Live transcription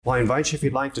Well, I invite you, if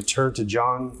you'd like, to turn to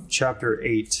John chapter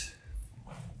 8.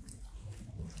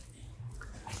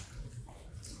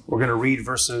 We're going to read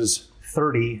verses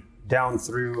 30 down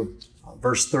through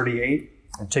verse 38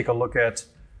 and take a look at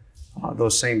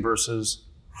those same verses.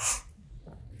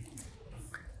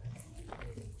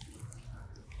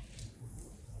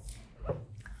 All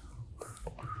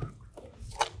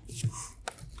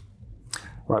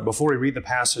right, before we read the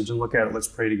passage and look at it, let's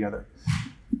pray together.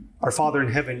 Our Father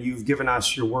in heaven, you've given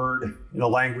us your word in a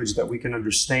language that we can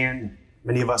understand.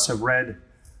 Many of us have read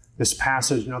this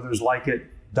passage and others like it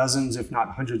dozens, if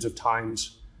not hundreds of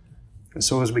times. And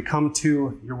so as we come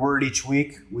to your word each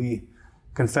week, we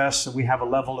confess that we have a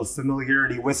level of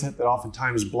familiarity with it that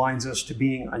oftentimes blinds us to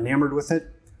being enamored with it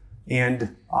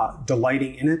and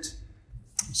delighting in it.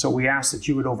 So we ask that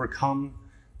you would overcome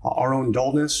our own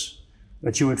dullness,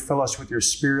 that you would fill us with your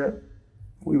Spirit.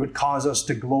 We would cause us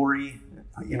to glory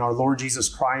in our Lord Jesus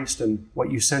Christ and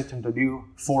what you sent him to do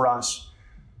for us,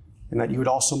 and that you would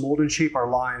also mold and shape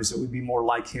our lives that we'd be more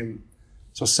like him.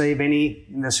 So save any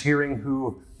in this hearing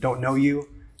who don't know you,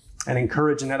 and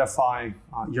encourage and edify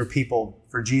your people.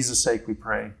 For Jesus' sake we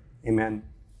pray. Amen.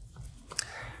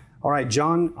 All right,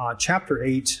 John chapter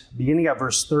 8, beginning at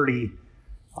verse 30,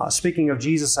 speaking of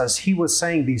Jesus, as he was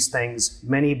saying these things,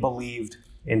 many believed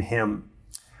in him.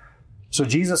 So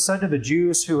Jesus said to the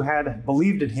Jews who had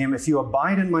believed in him, "If you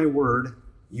abide in my word,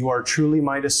 you are truly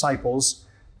my disciples,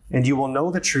 and you will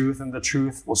know the truth, and the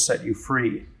truth will set you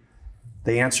free."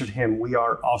 They answered him, "We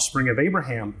are offspring of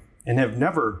Abraham, and have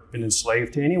never been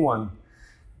enslaved to anyone.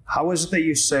 How is it that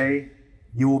you say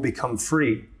you will become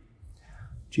free?"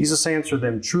 Jesus answered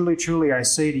them, "Truly, truly, I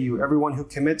say to you, everyone who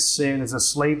commits sin is a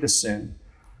slave to sin.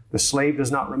 The slave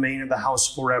does not remain in the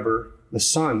house forever. The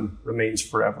Son remains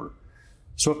forever.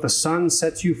 So if the Son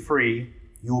sets you free,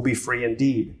 you will be free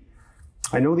indeed.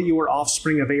 I know that you are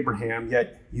offspring of Abraham,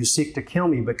 yet you seek to kill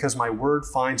me because my word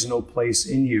finds no place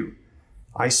in you.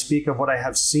 I speak of what I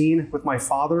have seen with my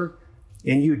Father,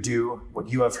 and you do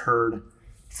what you have heard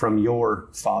from your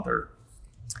father."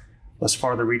 Thus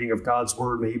far, the reading of God's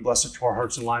word. May he bless it to our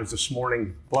hearts and lives this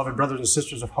morning. Beloved brothers and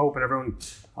sisters of hope, and everyone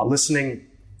listening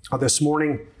this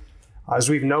morning,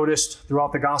 as we've noticed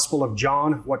throughout the Gospel of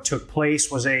John, what took place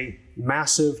was a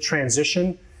massive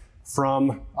transition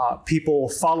from people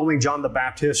following John the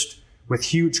Baptist with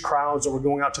huge crowds that were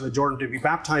going out to the Jordan to be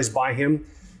baptized by him.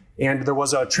 And there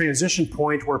was a transition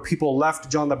point where people left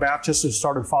John the Baptist and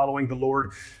started following the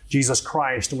Lord Jesus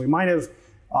Christ. And we might have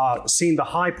seen the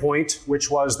high point, which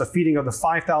was the feeding of the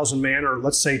 5,000 men, or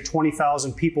let's say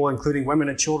 20,000 people, including women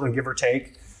and children, give or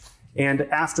take. And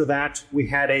after that, we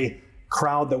had a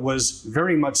crowd that was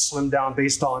very much slimmed down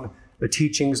based on the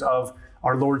teachings of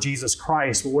our Lord Jesus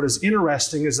Christ. But what is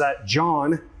interesting is that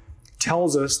John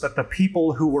tells us that the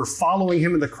people who were following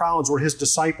him in the crowds were his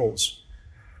disciples.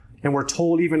 And we're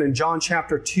told even in John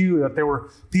chapter 2 that there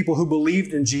were people who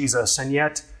believed in Jesus, and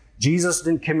yet Jesus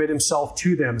didn't commit himself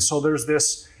to them. So there's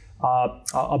this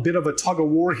a bit of a tug of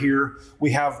war here.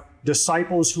 We have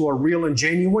disciples who are real and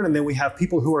genuine, and then we have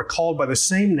people who are called by the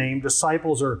same name,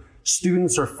 disciples or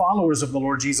students or followers of the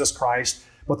Lord Jesus Christ,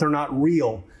 but they're not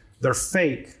real. They're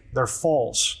fake. They're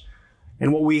false.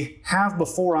 And what we have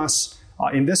before us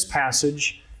in this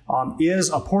passage is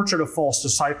a portrait of false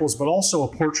disciples, but also a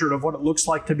portrait of what it looks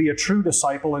like to be a true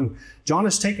disciple. And John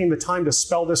is taking the time to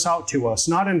spell this out to us,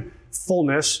 not in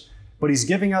fullness, but he's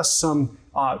giving us some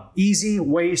easy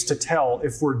ways to tell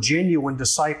if we're genuine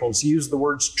disciples. He used the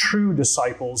words true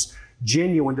disciples,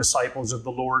 genuine disciples of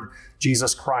the Lord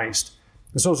Jesus Christ.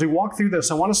 And so as we walk through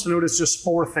this, I want us to notice just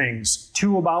four things: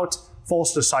 two about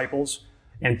false disciples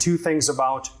and two things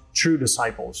about true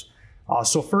disciples.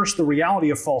 So first, the reality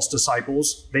of false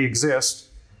disciples. They exist.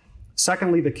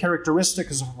 Secondly, the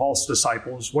characteristics of false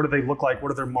disciples. What do they look like?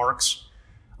 What are their marks?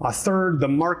 Third, the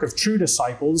mark of true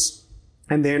disciples.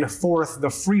 And then fourth, the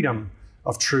freedom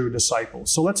of true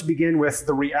disciples. So let's begin with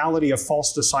the reality of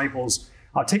false disciples.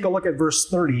 Take a look at verse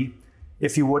 30,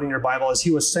 if you would, in your Bible. As he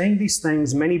was saying these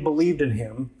things, many believed in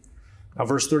him.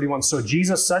 Verse 31, so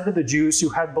Jesus said to the Jews who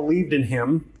had believed in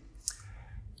him,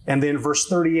 and then verse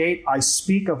 38, I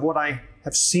speak of what I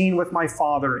have seen with my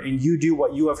Father, and you do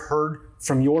what you have heard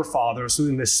from your father. So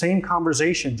in this same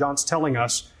conversation, John's telling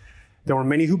us there were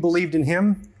many who believed in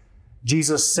him.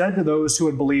 Jesus said to those who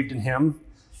had believed in him,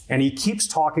 and he keeps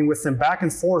talking with them back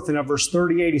and forth. And at verse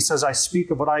 38, he says, I speak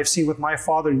of what I have seen with my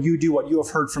Father, and you do what you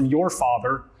have heard from your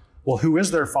father. Well, who is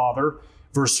their father?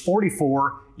 Verse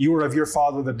 44, you are of your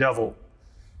father, the devil.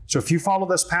 So if you follow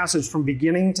this passage from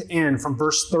beginning to end, from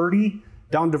verse 30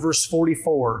 down to verse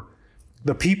 44,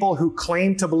 the people who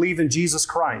claim to believe in Jesus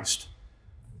Christ,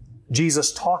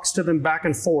 Jesus talks to them back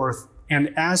and forth,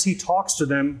 And as he talks to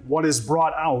them, what is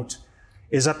brought out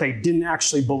is that they didn't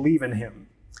actually believe in him.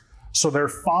 So they're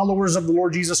followers of the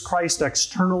Lord Jesus Christ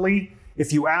externally.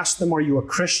 If you ask them, are you a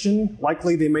Christian?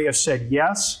 Likely they may have said,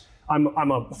 yes, I'm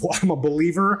a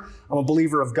believer. I'm a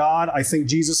believer of God. I think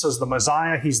Jesus is the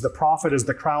Messiah. He's the prophet, as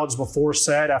the crowds before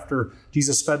said after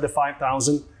Jesus fed the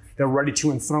 5,000. They're ready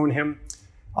to enthrone him.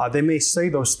 They may say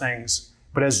those things.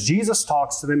 But as Jesus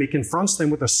talks to them, he confronts them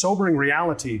with a sobering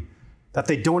reality that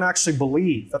they don't actually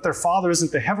believe, that their father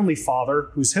isn't the heavenly Father,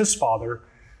 who's his father,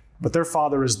 but their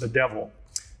father is the devil.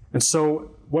 And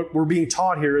so what we're being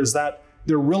taught here is that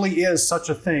there really is such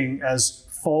a thing as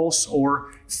false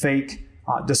or fake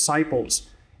disciples.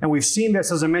 And we've seen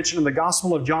this, as I mentioned, in the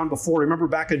Gospel of John before. Remember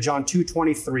back in John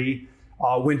 2:23,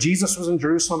 when Jesus was in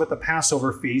Jerusalem at the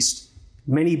Passover feast,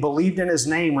 many believed in his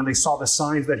name when they saw the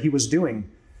signs that he was doing.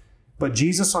 But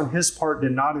Jesus, on his part,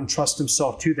 did not entrust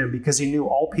himself to them because he knew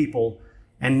all people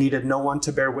and needed no one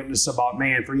to bear witness about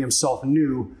man, for he himself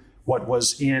knew what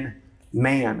was in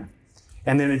man.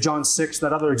 And then in John 6,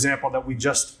 that other example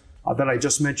that I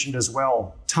just mentioned as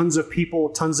well, tons of people,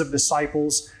 tons of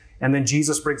disciples, and then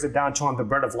Jesus brings it down to on the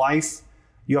bread of life.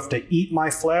 You have to eat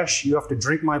my flesh, you have to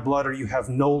drink my blood, or you have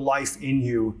no life in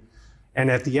you.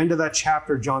 And at the end of that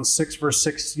chapter, John 6, verse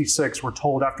 66, we're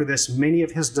told after this, many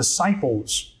of his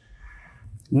disciples,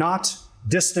 not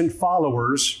distant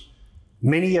followers,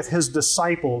 many of his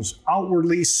disciples,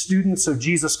 outwardly students of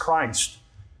Jesus Christ,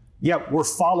 yet we're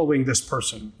following this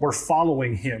person, we're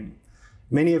following him.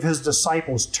 Many of his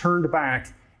disciples turned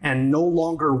back and no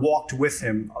longer walked with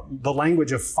him. The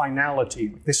language of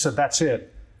finality. They said, that's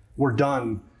it. We're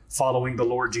done following the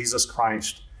Lord Jesus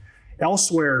Christ.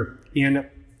 Elsewhere in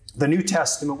the New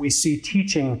Testament, we see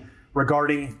teaching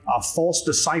regarding false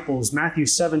disciples. Matthew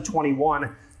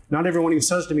 7:21, not everyone who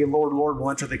says to me, Lord, Lord, will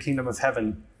enter the kingdom of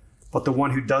heaven, but the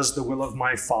one who does the will of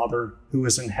my Father who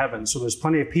is in heaven. So there's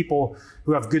plenty of people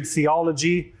who have good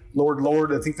theology. Lord,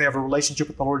 Lord, I think they have a relationship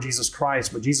with the Lord Jesus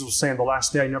Christ. But Jesus was saying, the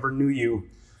last day I never knew you.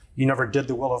 You never did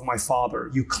the will of my Father.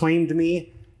 You claimed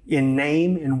me in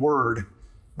name and word,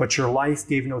 but your life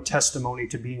gave no testimony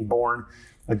to being born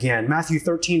again. Matthew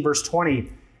 13, verse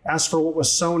 20, as for what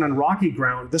was sown on rocky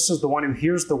ground, this is the one who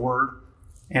hears the word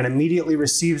and immediately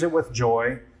receives it with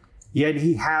joy, yet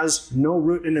he has no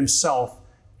root in himself,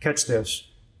 catch this,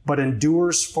 but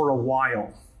endures for a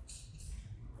while.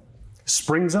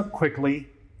 Springs up quickly,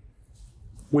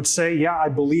 would say, yeah, I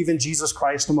believe in Jesus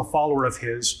Christ, I'm a follower of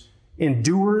his,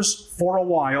 endures for a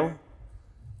while,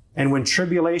 and when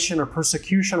tribulation or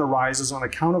persecution arises on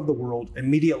account of the world,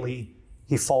 immediately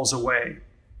he falls away.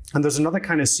 And there's another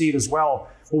kind of seed as well,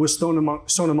 what was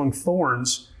sown among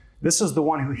thorns. This is the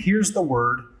one who hears the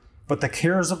word, but the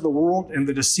cares of the world and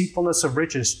the deceitfulness of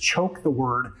riches choke the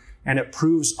word, and it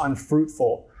proves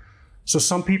unfruitful. So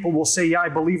some people will say, yeah, I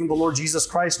believe in the Lord Jesus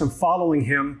Christ, I'm following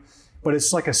him, but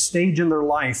it's like a stage in their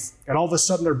life, and all of a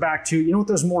sudden they're back to, you know what,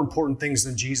 there's more important things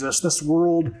than Jesus. This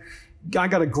world, I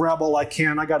got to grab all I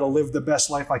can. I got to live the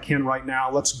best life I can right now.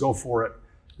 Let's go for it.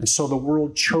 And so the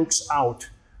world chokes out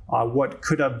what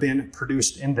could have been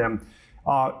produced in them.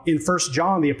 In 1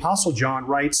 John, the Apostle John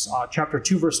writes, chapter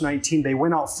 2, verse 19, they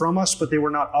went out from us, but they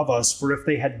were not of us. For if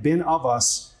they had been of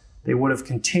us, they would have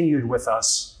continued with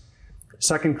us.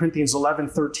 2 Corinthians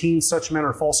 11:13, such men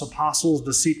are false apostles,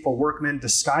 deceitful workmen,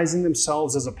 disguising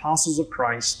themselves as apostles of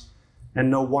Christ.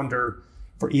 And no wonder,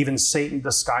 for even Satan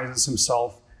disguises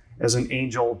himself as an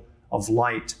angel of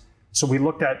light. So we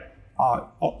looked at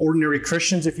ordinary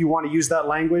Christians, if you want to use that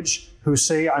language, who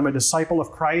say, I'm a disciple of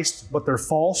Christ, but they're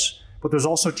false. But there's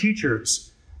also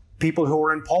teachers, people who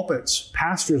are in pulpits,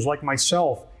 pastors like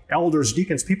myself, elders,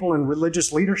 deacons, people in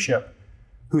religious leadership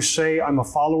who say, I'm a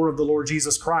follower of the Lord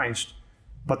Jesus Christ,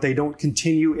 but they don't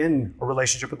continue in a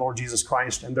relationship with the Lord Jesus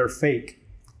Christ, and they're fake.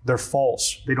 They're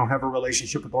false. They don't have a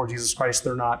relationship with the Lord Jesus Christ.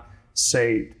 They're not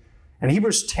saved. And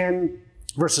Hebrews 10,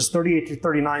 verses 38 to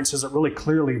 39 says it really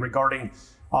clearly regarding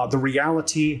the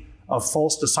reality of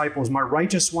false disciples. My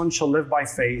righteous one shall live by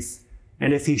faith,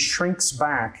 and if he shrinks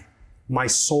back, my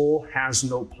soul has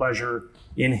no pleasure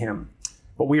in him.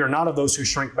 But we are not of those who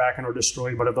shrink back and are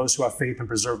destroyed, but of those who have faith and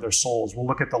preserve their souls. We'll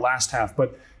look at the last half,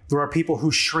 but there are people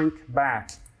who shrink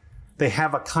back. They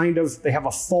have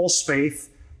a false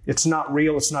faith. It's not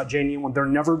real. It's not genuine. They're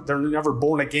never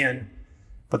born again,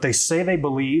 but they say they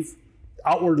believe.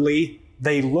 Outwardly,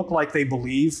 they look like they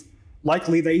believe.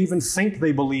 Likely, they even think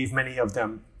they believe, many of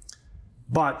them,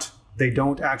 but they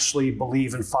don't actually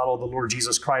believe and follow the Lord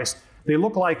Jesus Christ. They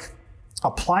look like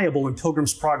Pliable in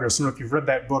Pilgrim's Progress. I don't know if you've read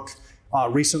that book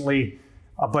recently,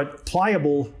 but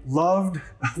Pliable loved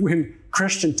when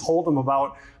Christian told him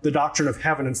about the doctrine of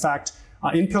heaven. In fact,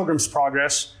 in Pilgrim's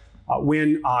Progress,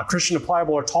 When Christian and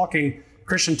Pliable are talking,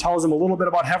 Christian tells them a little bit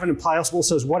about heaven, and Pliable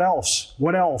says, what else?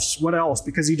 What else? What else?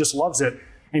 Because he just loves it.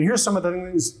 And here's some of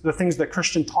the things that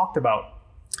Christian talked about.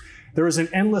 There is an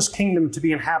endless kingdom to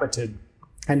be inhabited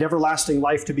and everlasting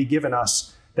life to be given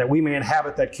us, that we may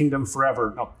inhabit that kingdom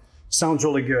forever. Now, sounds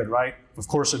really good, right? Of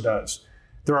course it does.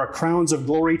 There are crowns of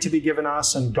glory to be given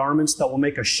us and garments that will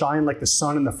make us shine like the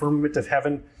sun in the firmament of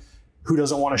heaven. Who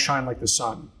doesn't want to shine like the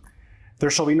sun? There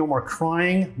shall be no more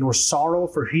crying nor sorrow,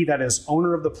 for he that is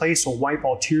owner of the place will wipe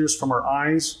all tears from our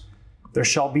eyes. There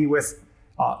shall be with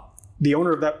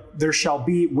there shall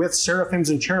be with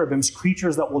seraphims and cherubims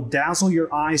creatures that will dazzle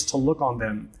your eyes to look on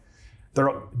them.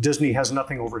 Disney has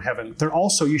nothing over heaven. There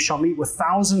also you shall meet with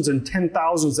thousands and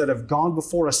 10,000s that have gone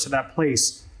before us to that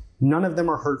place. None of them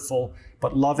are hurtful,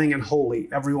 but loving and holy,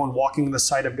 everyone walking in the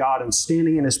sight of God and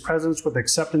standing in his presence with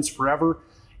acceptance forever.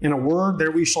 In a word,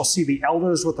 there we shall see the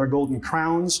elders with their golden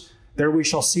crowns. There we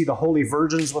shall see the holy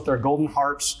virgins with their golden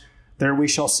harps. There we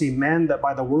shall see men that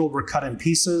by the world were cut in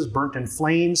pieces, burnt in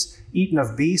flames, eaten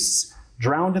of beasts,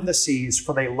 drowned in the seas,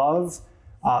 for they love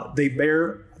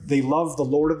the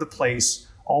Lord of the place,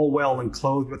 all well and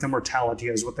clothed with immortality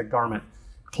as with a garment.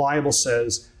 Pliable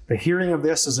says, the hearing of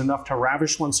this is enough to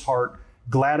ravish one's heart.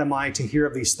 Glad am I to hear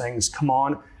of these things. Come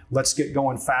on, let's get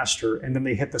going faster. And then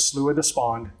they hit the Slough of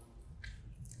Despond,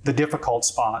 the difficult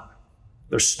spot.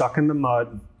 They're stuck in the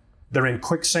mud. They're in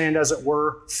quicksand, as it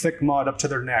were, thick mud up to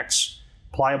their necks.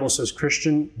 Pliable says,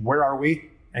 Christian, where are we?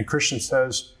 And Christian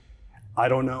says, I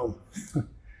don't know.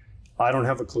 I don't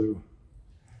have a clue.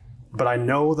 But I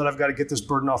know that I've got to get this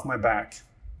burden off my back.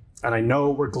 And I know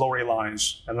where glory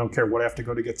lies. I don't care what I have to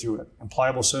go to get through it. And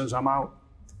Pliable says, I'm out.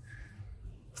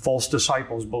 False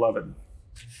disciples, beloved.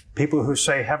 People who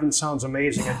say heaven sounds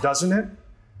amazing, and doesn't it? I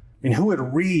mean, who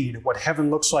would read what heaven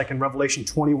looks like in Revelation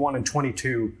 21 and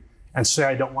 22 and say,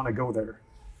 I don't want to go there?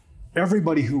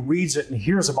 Everybody who reads it and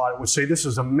hears about it would say, this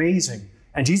is amazing.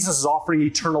 And Jesus is offering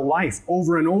eternal life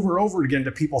over and over and over again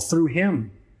to people through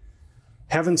him.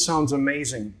 Heaven sounds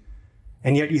amazing.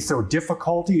 And yet you throw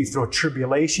difficulty, you throw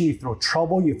tribulation, you throw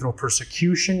trouble, you throw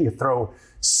persecution, you throw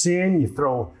sin, you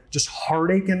throw just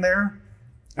heartache in there.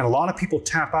 And a lot of people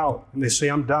tap out and they say,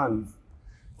 I'm done.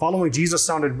 Following Jesus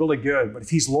sounded really good, but if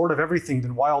he's Lord of everything,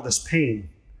 then why all this pain?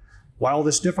 Why all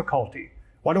this difficulty?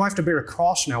 Why do I have to bear a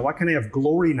cross now? Why can't I have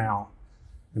glory now?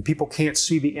 And people can't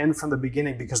see the end from the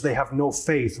beginning because they have no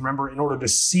faith. Remember, in order to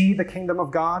see the kingdom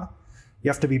of God, you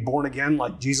have to be born again,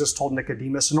 like Jesus told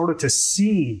Nicodemus. In order to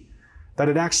see that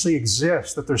it actually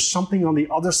exists, that there's something on the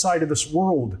other side of this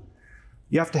world,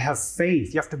 you have to have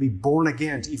faith. You have to be born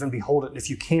again to even behold it. And if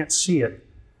you can't see it,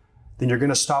 then you're going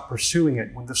to stop pursuing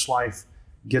it when this life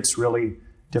gets really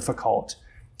difficult.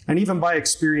 And even by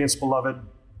experience, beloved,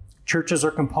 churches are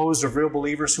composed of real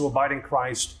believers who abide in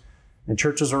Christ. And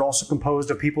churches are also composed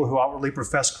of people who outwardly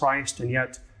profess Christ, and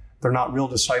yet they're not real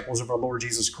disciples of our Lord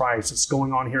Jesus Christ. It's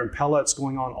going on here in Pella. It's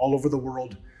going on all over the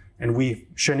world. And we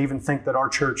shouldn't even think that our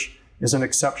church is an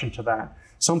exception to that.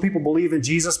 Some people believe in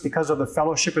Jesus because of the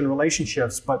fellowship and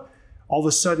relationships, but all of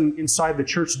a sudden inside the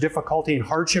church, difficulty and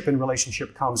hardship in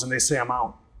relationship comes and they say, I'm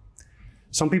out.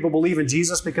 Some people believe in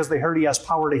Jesus because they heard he has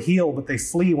power to heal, but they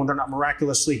flee when they're not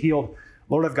miraculously healed.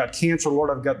 Lord, I've got cancer. Lord,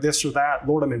 I've got this or that.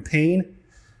 Lord, I'm in pain.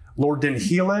 Lord didn't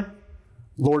heal it.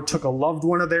 Lord took a loved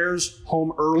one of theirs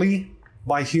home early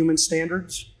by human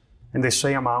standards, and they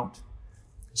say, I'm out.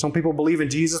 Some people believe in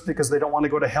Jesus because they don't want to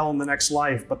go to hell in the next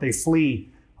life, but they flee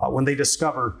when they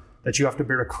discover that you have to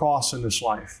bear a cross in this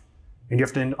life, and you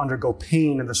have to undergo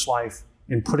pain in this life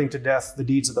in putting to death the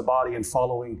deeds of the body and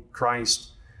following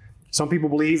Christ. Some people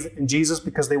believe in Jesus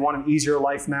because they want an easier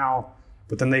life now,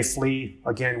 but then they flee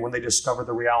again when they discover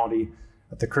the reality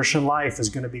that the Christian life is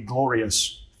going to be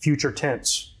glorious, future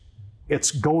tense.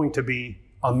 It's going to be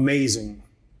amazing.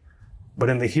 But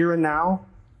in the here and now,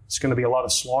 it's going to be a lot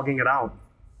of slogging it out.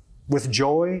 With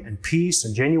joy and peace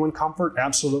and genuine comfort,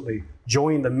 absolutely.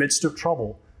 Joy in the midst of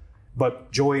trouble,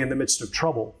 but joy in the midst of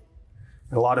trouble.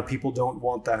 And a lot of people don't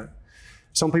want that.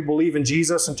 Some people believe in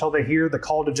Jesus until they hear the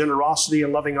call to generosity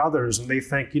and loving others, and they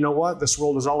think, you know what, this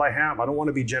world is all I have. I don't want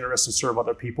to be generous and serve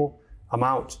other people. I'm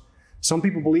out. Some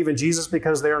people believe in Jesus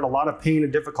because they're in a lot of pain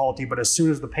and difficulty, but as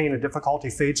soon as the pain and difficulty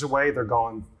fades away, they're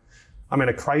gone. I'm in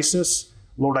a crisis.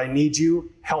 Lord, I need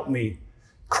you. Help me.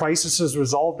 Crisis is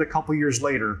resolved a couple years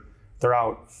later. They're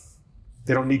out.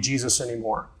 They don't need Jesus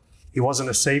anymore. He wasn't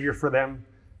a savior for them.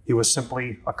 He was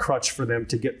simply a crutch for them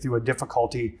to get through a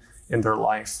difficulty in their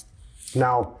life.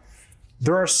 Now,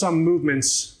 there are some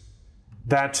movements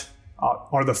that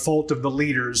are the fault of the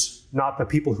leaders, not the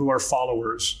people who are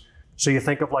followers. So you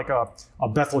think of like a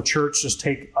Bethel church, just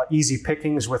take easy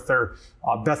pickings with their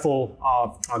Bethel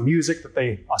music that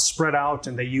they spread out,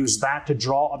 and they use that to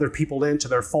draw other people into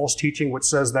their false teaching, which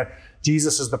says that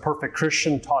Jesus is the perfect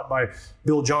Christian, taught by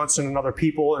Bill Johnson and other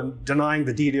people, and denying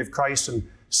the deity of Christ in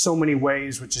so many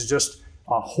ways, which is just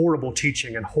horrible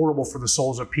teaching and horrible for the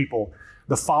souls of people.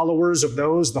 The followers of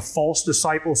those, the false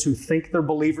disciples who think they're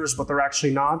believers, but they're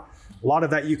actually not, a lot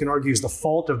of that you can argue is the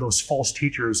fault of those false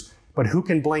teachers. But who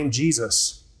can blame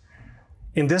Jesus?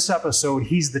 In this episode,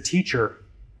 he's the teacher.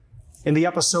 In the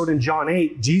episode in John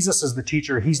 8, Jesus is the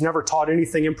teacher. He's never taught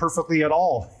anything imperfectly at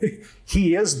all.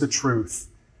 He is the truth.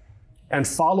 And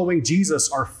following Jesus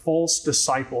are false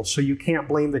disciples. So you can't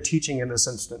blame the teaching in this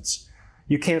instance.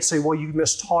 You can't say, well, you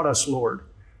mistaught us, Lord.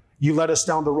 You led us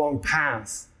down the wrong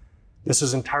path. This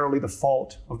is entirely the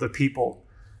fault of the people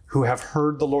who have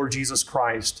heard the Lord Jesus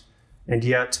Christ, and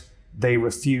yet they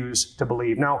refuse to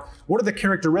believe. Now, what are the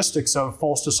characteristics of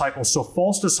false disciples? So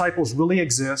false disciples really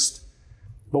exist,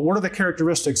 but what are the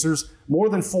characteristics? There's more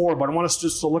than 4, but I want us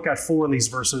just to look at 4 in these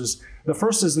verses. The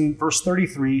first is in verse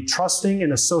 33, trusting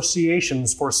in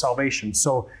associations for salvation.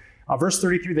 So verse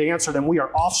 33, they answered them, we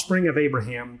are offspring of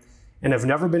Abraham and have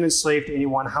never been enslaved to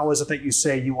anyone. How is it that you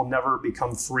say you will never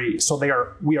become free? So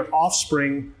we are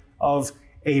offspring of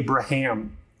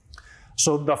Abraham.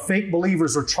 So the fake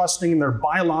believers are trusting in their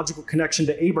biological connection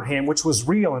to Abraham, which was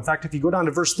real. In fact, if you go down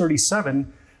to verse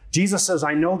 37, Jesus says,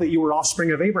 I know that you were offspring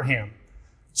of Abraham.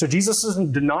 So Jesus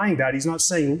isn't denying that. He's not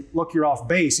saying, look, you're off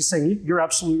base. He's saying, you're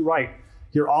absolutely right.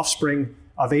 You're offspring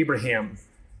of Abraham.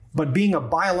 But being a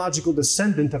biological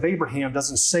descendant of Abraham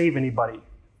doesn't save anybody.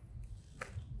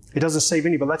 It doesn't save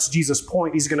anybody. That's Jesus'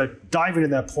 point. He's going to dive into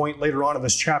that point later on in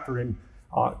this chapter in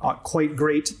quite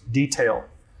great detail.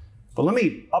 But let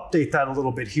me update that a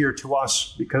little bit here to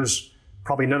us, because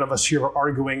probably none of us here are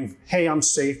arguing, hey, I'm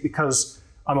safe because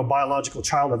I'm a biological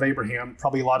child of Abraham.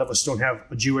 Probably a lot of us don't have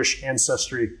a Jewish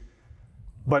ancestry.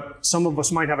 But some of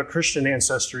us might have a Christian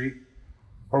ancestry,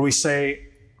 or we say,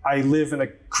 I live in a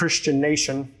Christian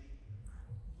nation,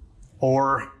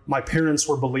 or my parents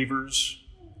were believers,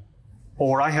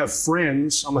 or I have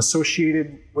friends, I'm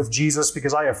associated with Jesus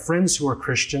because I have friends who are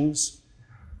Christians,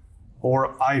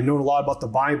 or I know a lot about the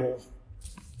Bible.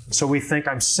 So we think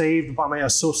I'm saved by my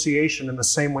association in the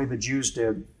same way the Jews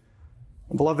did.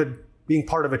 And beloved, being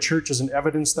part of a church is an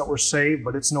evidence that we're saved,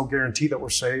 but it's no guarantee that we're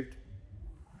saved.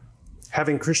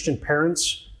 Having Christian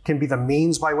parents can be the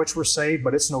means by which we're saved,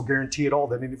 but it's no guarantee at all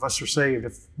that any of us are saved.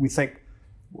 If we think,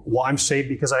 well, I'm saved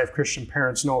because I have Christian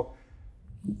parents. No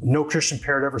Christian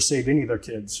parent ever saved any of their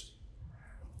kids.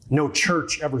 No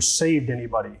church ever saved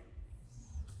anybody.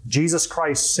 Jesus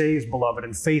Christ saves, beloved,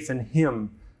 and faith in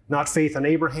him, not faith in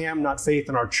Abraham, not faith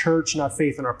in our church, not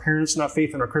faith in our parents, not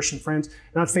faith in our Christian friends,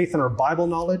 not faith in our Bible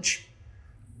knowledge.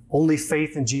 Only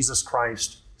faith in Jesus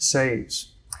Christ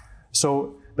saves.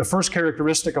 So the first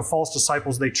characteristic of false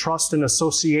disciples, they trust in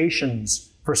associations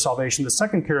for salvation. The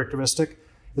second characteristic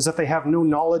is that they have no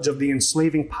knowledge of the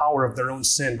enslaving power of their own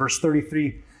sin. Verse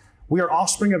 33, we are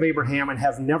offspring of Abraham and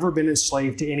have never been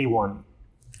enslaved to anyone.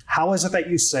 How is it that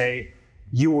you say,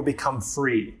 you will become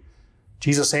free?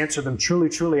 Jesus answered them, truly,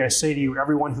 truly, I say to you,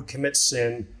 everyone who commits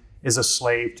sin is a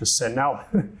slave to sin. Now,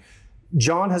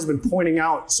 John has been pointing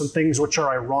out some things which are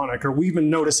ironic, or we've been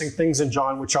noticing things in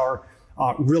John which are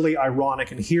really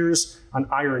ironic. And here's an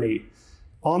irony.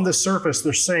 On the surface,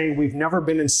 they're saying we've never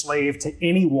been enslaved to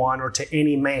anyone or to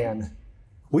any man.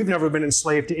 We've never been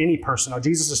enslaved to any person. Now,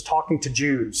 Jesus is talking to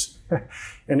Jews.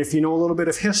 And if you know a little bit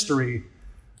of history,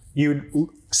 you'd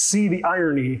see the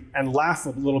irony and laugh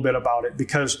a little bit about it,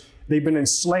 because they've been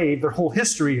enslaved. Their whole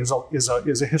history is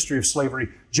a history of slavery.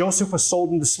 Joseph was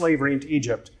sold into slavery into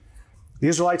Egypt. The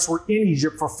Israelites were in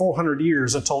Egypt for 400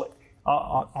 years until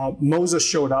Moses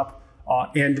showed up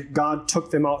and God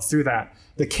took them out through that.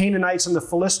 The Canaanites and the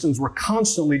Philistines were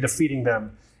constantly defeating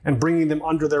them and bringing them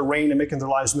under their reign and making their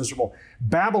lives miserable.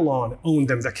 Babylon owned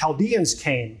them. The Chaldeans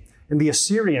came, and the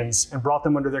Assyrians, and brought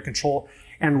them under their control.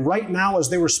 And right now, as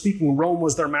they were speaking, Rome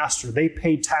was their master. They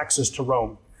paid taxes to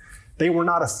Rome. They were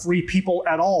not a free people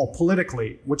at all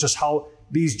politically, which is how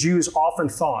these Jews often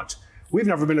thought. We've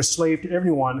never been a slave to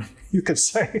anyone. You could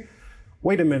say,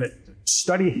 wait a minute,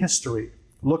 study history.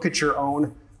 Look at your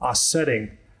own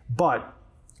setting. But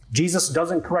Jesus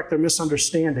doesn't correct their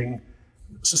misunderstanding,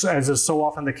 as is so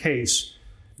often the case,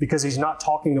 because he's not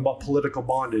talking about political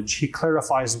bondage. He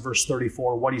clarifies in verse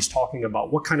 34 what he's talking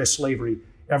about. What kind of slavery?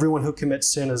 Everyone who commits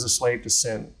sin is a slave to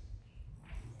sin.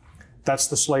 That's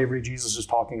the slavery Jesus is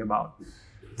talking about.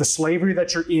 The slavery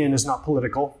that you're in is not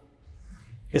political.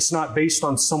 It's not based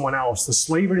on someone else. The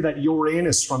slavery that you're in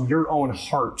is from your own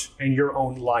heart and your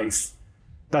own life.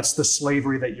 That's the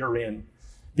slavery that you're in.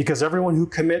 Because everyone who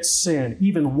commits sin,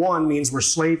 even one, means we're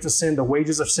slave to sin. The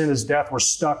wages of sin is death. We're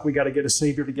stuck. We got to get a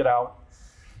Savior to get out.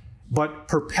 But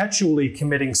perpetually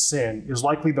committing sin is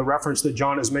likely the reference that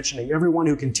John is mentioning. Everyone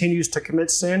who continues to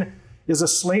commit sin is a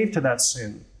slave to that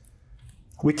sin.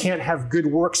 We can't have good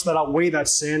works that outweigh that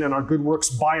sin and our good works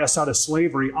buy us out of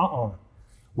slavery.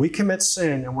 We commit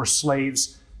sin and we're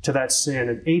slaves to that sin.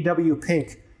 And A.W.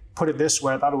 Pink put it this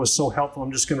way. I thought it was so helpful.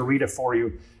 I'm just going to read it for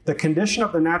you. The condition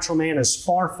of the natural man is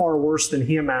far, far worse than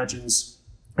he imagines,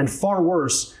 and far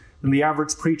worse than the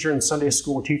average preacher and Sunday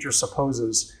school teacher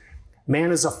supposes.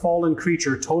 Man is a fallen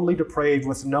creature, totally depraved,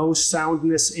 with no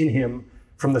soundness in him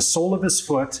from the sole of his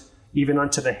foot even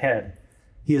unto the head.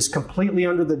 He is completely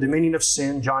under the dominion of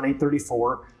sin, John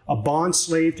 8:34, a bond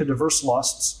slave to diverse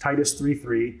lusts, Titus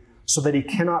 3:3, so that he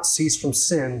cannot cease from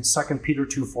sin, 2 Peter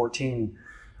 2:14.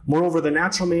 Moreover, the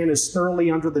natural man is thoroughly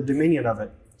under the dominion of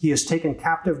it. He is taken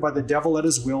captive by the devil at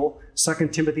his will,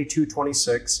 2 Timothy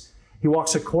 2:26. He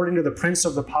walks according to the prince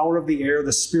of the power of the air,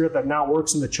 the spirit that now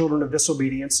works in the children of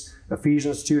disobedience,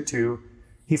 Ephesians 2:2.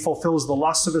 He fulfills the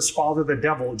lusts of his father, the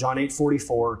devil, John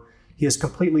 8:44. He is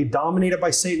completely dominated by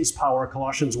Satan's power,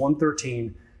 Colossians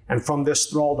 1:13. And from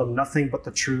this thraldom, nothing but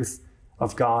the truth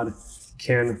of God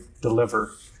can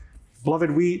deliver. Beloved,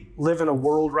 we live in a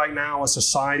world right now, a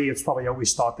society, it's probably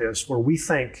always thought this, where we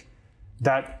think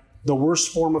that the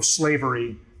worst form of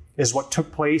slavery is what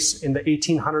took place in the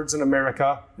 1800s in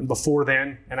America, and before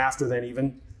then, and after then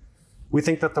even. We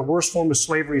think that the worst form of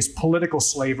slavery is political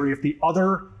slavery.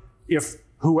 If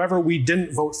whoever we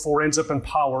didn't vote for ends up in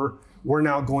power, we're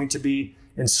now going to be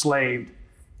enslaved.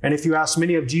 And if you ask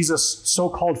many of Jesus'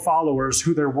 so-called followers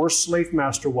who their worst slave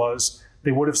master was,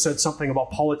 they would have said something about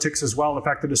politics as well. In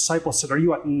fact, the disciples said, "Are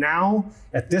you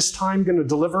at this time, going to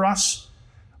deliver us?"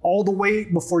 All the way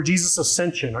before Jesus'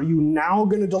 ascension, are you now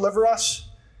going to deliver us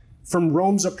from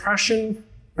Rome's oppression?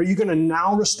 Are you going to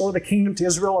now restore the kingdom to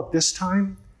Israel at this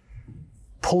time?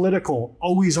 Political,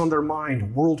 always on their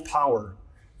mind, world power.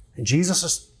 And Jesus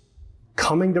is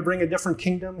coming to bring a different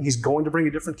kingdom. He's going to bring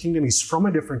a different kingdom. He's from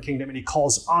a different kingdom, and he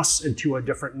calls us into a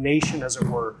different nation, as it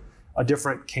were, a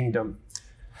different kingdom.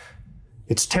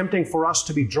 It's tempting for us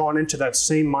to be drawn into that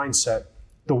same mindset.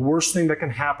 The worst thing that can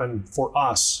happen for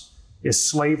us is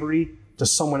slavery to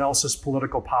someone else's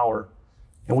political power.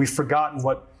 And we've forgotten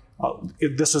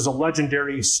this is a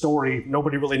legendary story.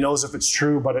 Nobody really knows if it's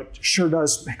true, but it sure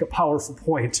does make a powerful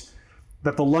point,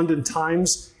 that the London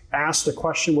Times asked a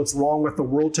question, what's wrong with the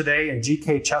world today? And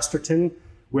G.K. Chesterton,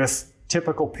 with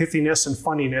typical pithiness and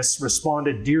funniness,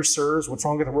 responded, "Dear sirs, what's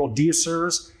wrong with the world? Dear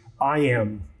sirs, I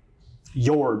am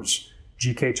yours,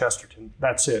 G.K. Chesterton."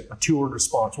 That's it, a 2-word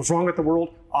response. What's wrong with the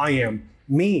world? I am.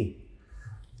 Me.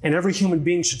 And every human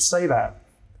being should say that.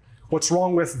 What's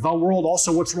wrong with the world?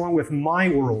 Also, what's wrong with my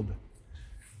world?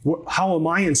 How am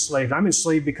I enslaved? I'm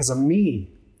enslaved because of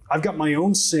me. I've got my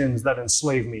own sins that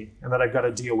enslave me and that I've got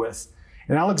to deal with.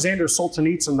 And Alexander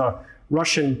Solzhenitsyn, the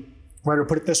Russian writer,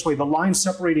 put it this way: the line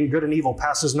separating good and evil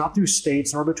passes not through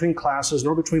states, nor between classes,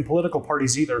 nor between political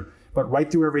parties either, but right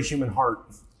through every human heart.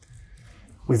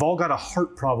 We've all got a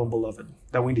heart problem, beloved,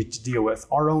 that we need to deal with.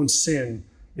 Our own sin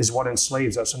is what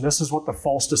enslaves us. And this is what the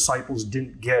false disciples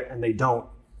didn't get, and they don't.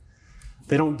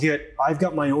 They don't get, I've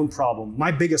got my own problem.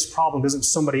 My biggest problem isn't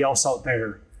somebody else out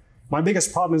there. My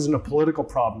biggest problem isn't a political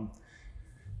problem.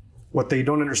 What they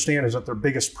don't understand is that their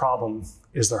biggest problem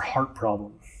is their heart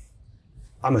problem.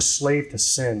 I'm a slave to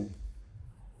sin.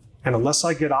 And unless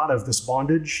I get out of this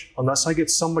bondage, unless I get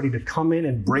somebody to come in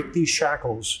and break these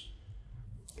shackles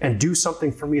and do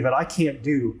something for me that I can't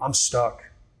do, I'm stuck.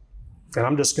 And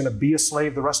I'm just going to be a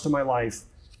slave the rest of my life,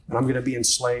 and I'm going to be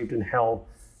enslaved in hell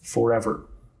forever.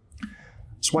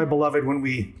 That's why, beloved, when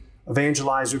we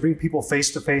evangelize, we bring people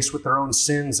face to face with their own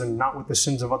sins and not with the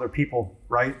sins of other people,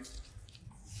 right?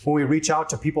 When we reach out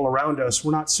to people around us,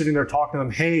 we're not sitting there talking to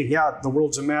them, "Hey, yeah, the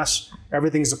world's a mess.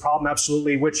 Everything's a problem."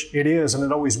 Absolutely, which it is, and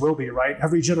it always will be, right?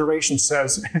 Every generation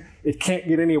says it can't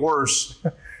get any worse.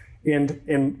 And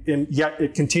yet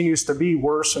it continues to be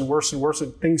worse and worse and worse.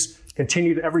 And things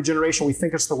continue to every generation. We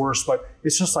think it's the worst, but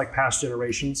it's just like past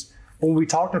generations. When we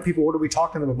talk to people, what are we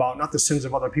talking to them about? Not the sins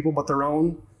of other people, but their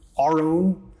own, our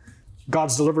own,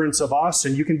 God's deliverance of us.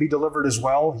 And you can be delivered as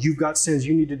well. You've got sins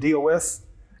you need to deal with.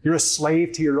 You're a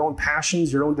slave to your own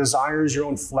passions, your own desires, your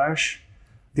own flesh.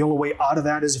 The only way out of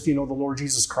that is if you know the Lord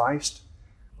Jesus Christ.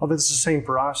 Well, this is the same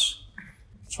for us.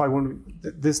 That's why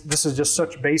this is just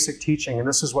such basic teaching, and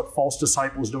this is what false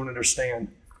disciples don't understand.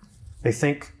 They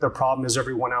think their problem is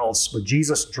everyone else, but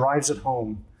Jesus drives it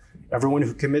home. Everyone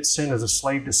who commits sin is a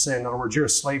slave to sin. In other words, you're a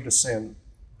slave to sin.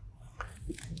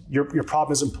 Your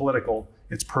problem isn't political,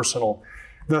 it's personal.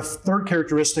 The third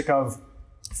characteristic of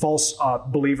false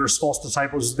believers, false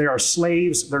disciples, they are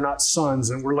slaves, they're not sons.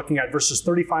 And we're looking at verses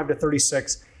 35 to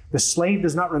 36. The slave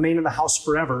does not remain in the house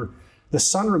forever. The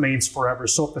son remains forever.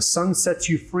 So if the son sets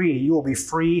you free, you will be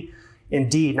free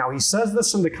indeed. Now, he says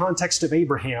this in the context of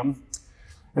Abraham.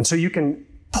 And so you can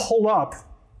pull up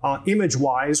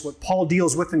image-wise what Paul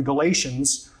deals with in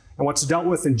Galatians and what's dealt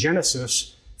with in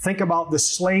Genesis. Think about the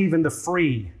slave and the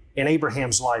free in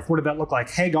Abraham's life. What did that look like?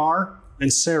 Hagar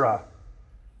and Sarah.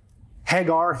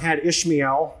 Hagar had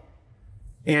Ishmael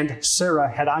and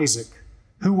Sarah had Isaac.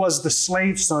 Who was the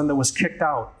slave son that was kicked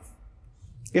out?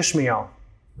 Ishmael,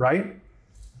 right?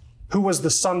 Who was the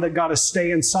son that got to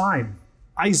stay inside?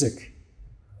 Isaac.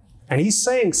 And he's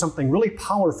saying something really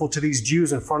powerful to these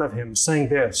Jews in front of him, saying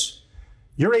this: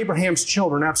 you're Abraham's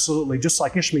children, absolutely, just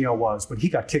like Ishmael was, but he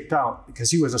got kicked out because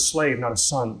he was a slave, not a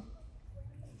son.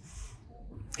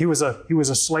 He was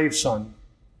a slave son.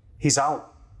 He's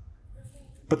out.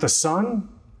 But the son,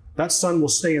 that son will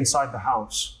stay inside the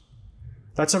house.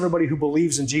 That's everybody who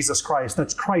believes in Jesus Christ.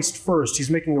 That's Christ first. He's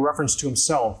making a reference to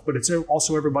himself, but it's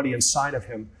also everybody inside of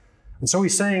him. And so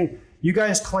he's saying, you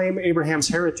guys claim Abraham's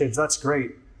heritage. That's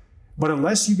great. But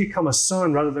unless you become a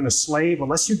son rather than a slave,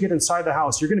 unless you get inside the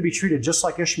house, you're going to be treated just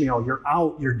like Ishmael. You're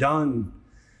out. You're done.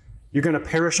 You're going to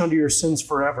perish under your sins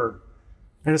forever.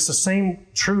 And it's the same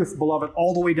truth, beloved,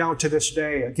 all the way down to this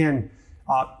day. Again,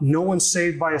 no one's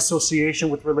saved by association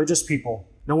with religious people.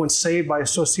 No one's saved by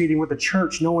associating with the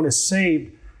church. No one is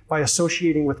saved by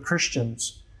associating with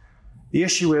Christians. The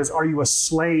issue is, are you a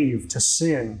slave to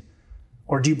sin?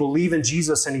 Or do you believe in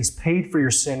Jesus and he's paid for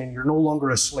your sin and you're no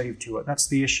longer a slave to it? That's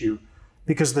the issue.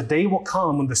 Because the day will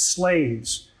come when the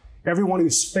slaves, everyone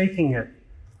who's faking it,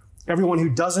 everyone who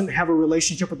doesn't have a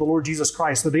relationship with the Lord Jesus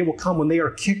Christ, the day will come when they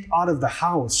are kicked out of the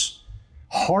house.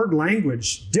 Hard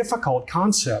language, difficult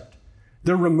concept.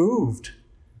 They're removed.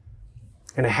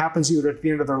 And it happens either at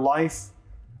the end of their life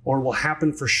or will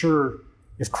happen for sure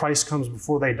if Christ comes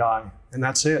before they die. And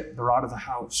that's it. They're out of the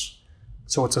house.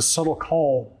 So it's a subtle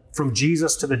call from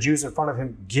Jesus to the Jews in front of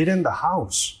him. Get in the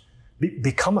house.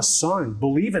 Become a son.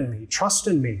 Believe in me. Trust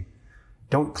in me.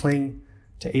 Don't cling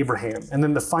to Abraham. And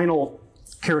then the final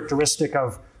characteristic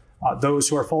of those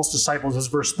who are false disciples is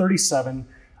verse 37.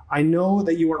 I know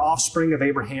that you are offspring of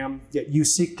Abraham, yet you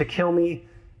seek to kill me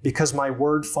because my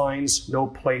word finds no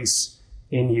place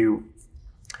in you.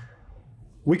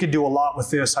 We could do a lot with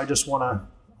this. I just want to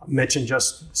mention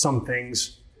just some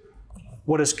things.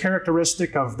 What is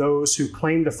characteristic of those who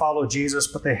claim to follow Jesus,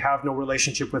 but they have no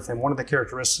relationship with him? One of the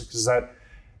characteristics is that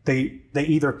they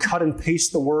either cut and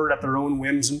paste the word at their own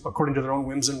whims, according to their own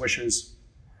whims and wishes,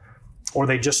 or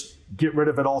they just get rid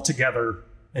of it altogether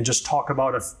and just talk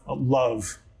about a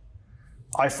love.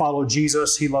 I follow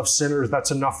Jesus, he loves sinners,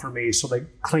 that's enough for me. So they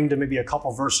cling to maybe a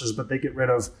couple verses, but they get rid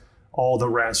of all the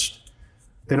rest.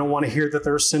 They don't want to hear that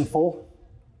they're sinful.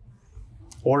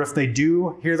 Or if they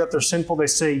do hear that they're sinful, they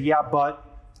say, yeah,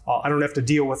 but I don't have to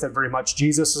deal with it very much.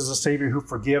 Jesus is a Savior who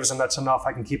forgives, and that's enough.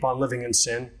 I can keep on living in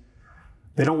sin.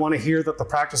 They don't want to hear that the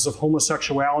practice of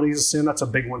homosexuality is a sin. That's a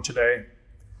big one today.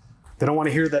 They don't want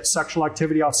to hear that sexual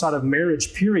activity outside of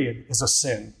marriage, period, is a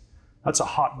sin. That's a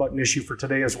hot button issue for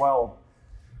today as well.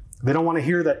 They don't want to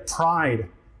hear that pride,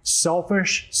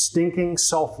 selfish, stinking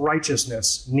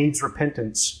self-righteousness needs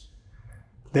repentance.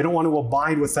 They don't want to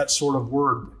abide with that sort of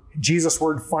word. Jesus'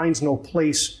 word finds no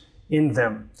place in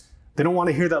them. They don't want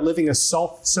to hear that living a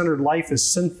self-centered life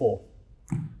is sinful.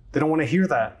 They don't want to hear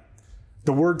that.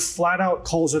 The word flat out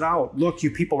calls it out. Look,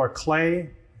 you people are clay.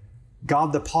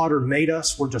 God the potter made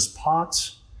us. We're just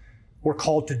pots. We're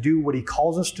called to do what he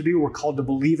calls us to do. We're called to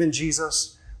believe in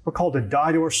Jesus. We're called to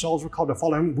die to ourselves. We're called to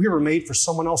follow him. We were made for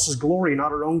someone else's glory,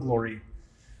 not our own glory.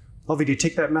 Beloved, you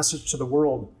take that message to the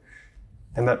world,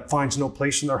 and that finds no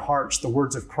place in their hearts, the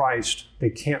words of Christ.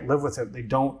 They can't live with it. They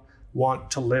don't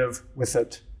want to live with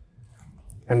it.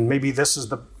 And maybe this is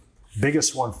the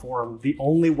biggest one for them. The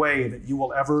only way that you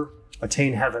will ever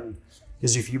attain heaven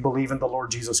is if you believe in the Lord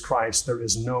Jesus Christ. There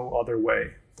is no other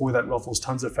way. Boy, that ruffles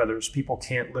tons of feathers. People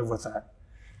can't live with that.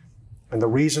 And the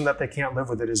reason that they can't live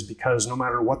with it is because no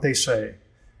matter what they say,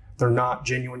 they're not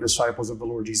genuine disciples of the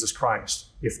Lord Jesus Christ.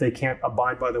 If they can't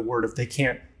abide by the word, if they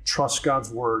can't trust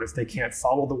God's word, if they can't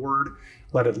follow the word,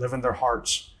 let it live in their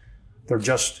hearts, they're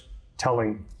just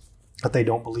telling that they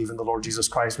don't believe in the Lord Jesus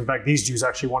Christ. In fact, these Jews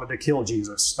actually wanted to kill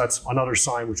Jesus. That's another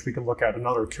sign which we can look at,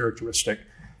 another characteristic.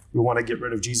 We want to get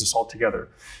rid of Jesus altogether.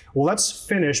 Well, let's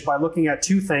finish by looking at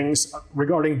two things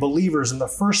regarding believers. And the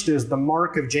first is the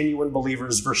mark of genuine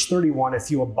believers. Verse 31, if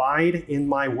you abide in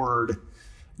my word,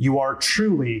 you are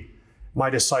truly my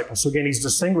disciples. So again, he's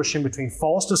distinguishing between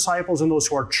false disciples and those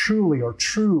who are truly or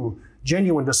true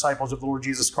genuine disciples of the Lord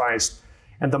Jesus Christ.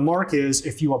 And the mark is,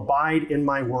 if you abide in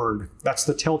my word. That's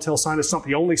the telltale sign. It's not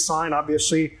the only sign,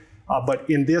 obviously, but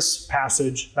in this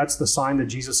passage, that's the sign that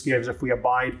Jesus gives if we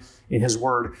abide in his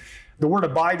word. The word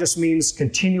abide just means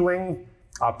continuing,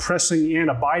 pressing in,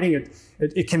 abiding.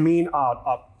 It can mean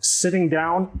sitting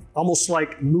down, almost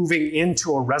like moving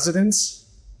into a residence,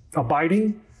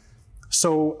 abiding.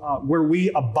 So where we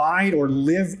abide or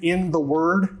live in the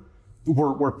word,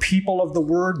 we're people of the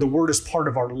word is part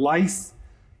of our life.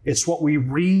 It's what we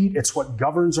read. It's what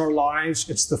governs our lives.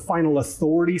 It's the final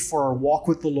authority for our walk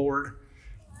with the Lord.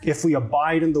 If we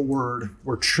abide in the word,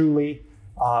 we're truly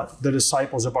the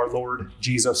disciples of our Lord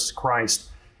Jesus Christ.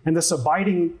 And this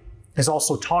abiding is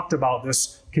also talked about,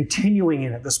 this continuing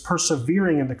in it, this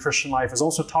persevering in the Christian life is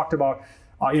also talked about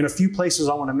in a few places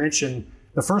I want to mention.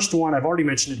 The first one, I've already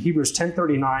mentioned it, Hebrews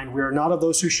 10:39, we are not of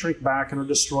those who shrink back and are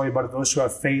destroyed, but of those who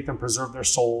have faith and preserve their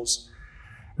souls.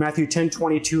 Matthew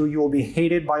 10:22, you will be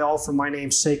hated by all for my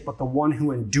name's sake, but the one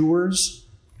who endures,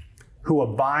 who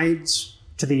abides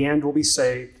to the end will be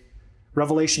saved.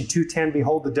 Revelation 2:10,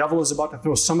 behold, the devil is about to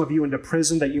throw some of you into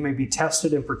prison that you may be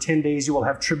tested, and for 10 days you will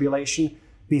have tribulation.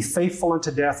 Be faithful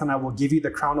unto death, and I will give you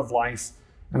the crown of life.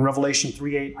 And Revelation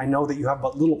 3:8, I know that you have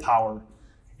but little power,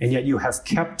 and yet you have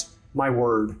kept my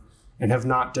word and have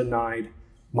not denied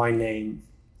my name.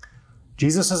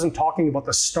 Jesus isn't talking about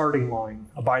the starting line,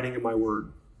 abiding in my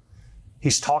word.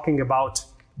 He's talking about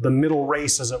the middle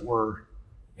race, as it were,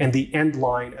 and the end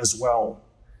line as well.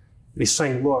 He's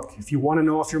saying, look, if you want to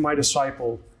know if you're my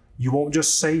disciple, you won't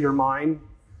just say you're mine.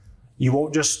 You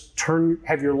won't just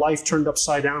have your life turned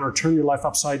upside down or turn your life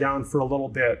upside down for a little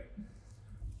bit.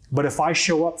 But if I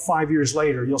show up 5 years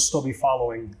later, you'll still be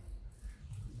following.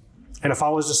 And if I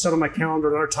was to set on my calendar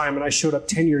another time and I showed up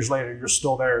 10 years later, you're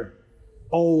still there.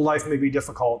 Oh, life may be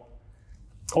difficult.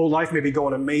 Oh, life may be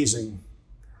going amazing.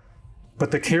 But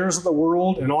the cares of the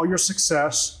world and all your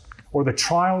success, or the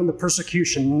trial and the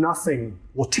persecution, nothing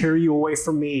will tear you away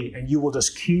from me, and you will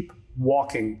just keep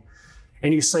walking.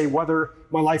 And you say, whether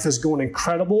my life is going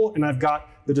incredible and I've got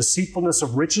the deceitfulness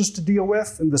of riches to deal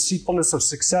with and the deceitfulness of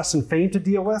success and fame to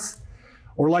deal with,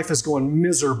 or life is going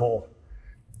miserable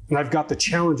and I've got the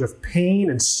challenge of pain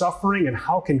and suffering, and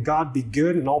how can God be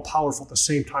good and all-powerful at the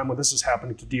same time when this is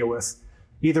happening to deal with?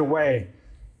 Either way,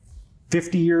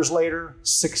 50 years later,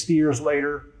 60 years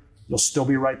later, you'll still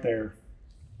be right there.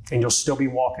 And you'll still be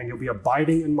walking. You'll be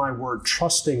abiding in my word,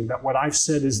 trusting that what I've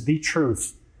said is the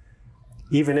truth.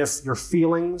 Even if your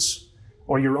feelings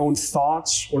or your own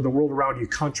thoughts or the world around you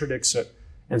contradicts it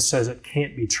and says it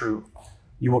can't be true,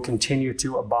 you will continue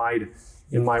to abide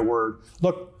in my word.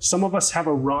 Look, some of us have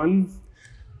a run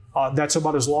that's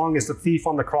about as long as the thief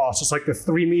on the cross. It's like the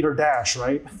 3-meter dash,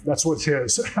 right? That's what it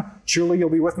is. Surely you'll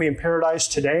be with me in paradise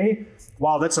today.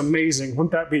 Wow, that's amazing.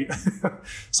 Wouldn't that be?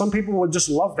 Some people would just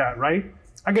love that, right?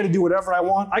 I got to do whatever I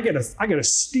want. I got to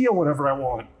steal whatever I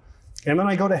want. And then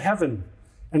I go to heaven.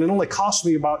 And it only costs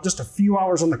me about just a few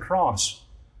hours on the cross.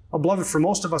 Well, beloved, for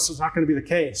most of us, it's not going to be the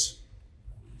case.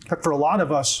 But for a lot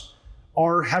of us,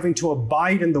 are having to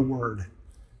abide in the word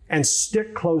and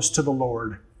stick close to the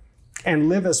Lord and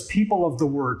live as people of the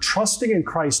word, trusting in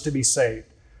Christ to be saved,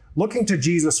 looking to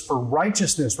Jesus for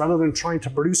righteousness rather than trying to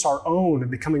produce our own and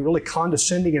becoming really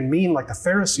condescending and mean like the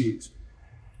Pharisees.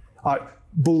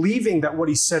 Believing that what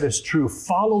he said is true,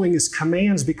 following his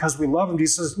commands because we love him.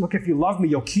 Jesus says, look, if you love me,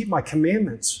 you'll keep my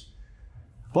commandments.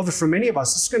 Beloved, for many of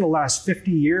us, this is going to last 50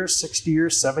 years, 60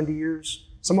 years, 70 years.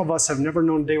 Some of us have never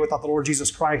known a day without the Lord Jesus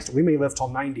Christ. We may live till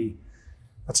 90.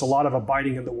 That's a lot of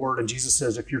abiding in the word. And Jesus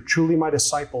says, if you're truly my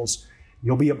disciples,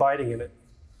 you'll be abiding in it.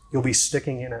 You'll be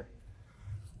sticking in it.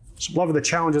 So, beloved, the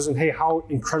challenge isn't, hey, how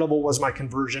incredible was my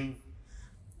conversion?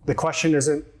 The question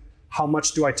isn't, how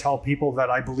much do I tell people that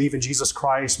I believe in Jesus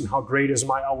Christ and how great is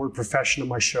my outward profession of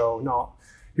my show? No.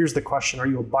 Here's the question. Are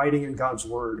you abiding in God's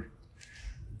word?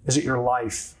 Is it your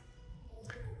life?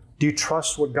 Do you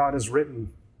trust what God has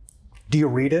written? Do you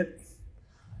read it?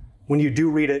 When you do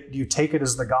read it, do you take it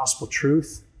as the gospel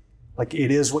truth? Like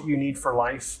it is what you need for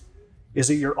life? Is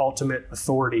it your ultimate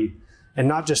authority? And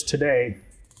not just today,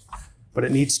 but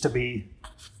it needs to be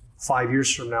 5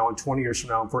 years from now and 20 years from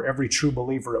now. And for every true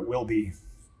believer, it will be.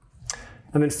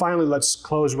 And then finally, let's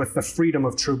close with the freedom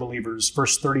of true believers.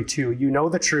 Verse 32, you know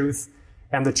the truth,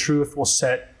 and the truth will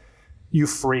set you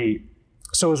free.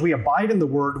 So as we abide in the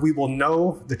word, we will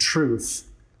know the truth.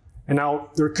 And now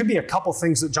there could be a couple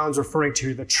things that John's referring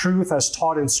to. The truth as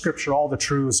taught in Scripture, all the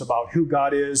truths about who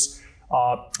God is,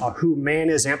 who man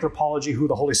is, anthropology, who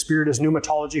the Holy Spirit is,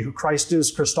 pneumatology, who Christ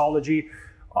is, Christology,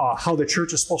 how the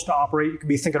church is supposed to operate. You could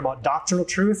be thinking about doctrinal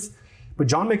truth. But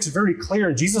John makes it very clear,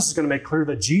 and Jesus is going to make clear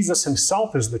that Jesus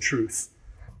himself is the truth.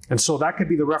 And so that could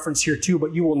be the reference here too,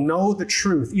 but you will know the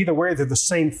truth. Either way, they're the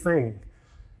same thing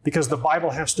because the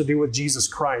Bible has to do with Jesus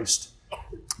Christ.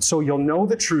 So you'll know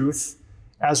the truth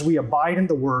as we abide in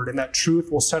the word, and that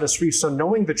truth will set us free. So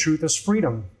knowing the truth is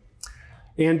freedom.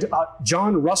 And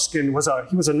John Ruskin was a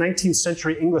 19th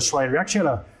century English writer. He actually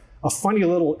had a funny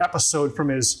little episode from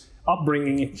his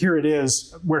upbringing. Here it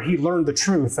is, where he learned the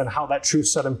truth and how that truth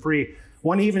set him free.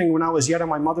 One evening when I was yet in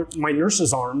my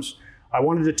nurse's arms, I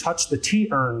wanted to touch the tea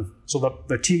urn. So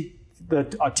the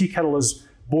tea kettle is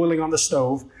boiling on the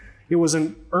stove. It was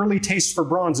an early taste for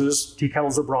bronzes. Tea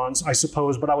kettles are bronze, I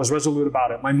suppose, but I was resolute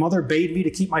about it. My mother bade me to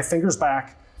keep my fingers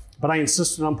back, but I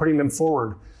insisted on putting them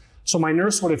forward. So my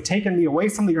nurse would have taken me away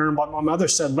from the urn, but my mother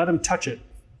said, let him touch it.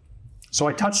 So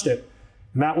I touched it.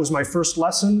 And that was my first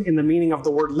lesson in the meaning of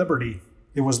the word liberty.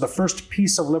 It was the first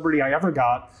piece of liberty I ever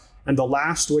got, and the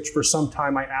last which for some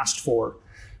time I asked for.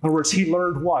 In other words, he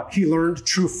learned what? He learned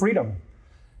true freedom.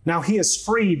 Now he is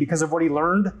free because of what he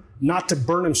learned, not to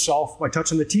burn himself by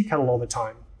touching the tea kettle all the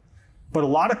time. But a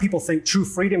lot of people think true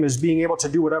freedom is being able to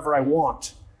do whatever I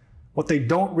want. What they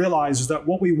don't realize is that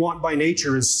what we want by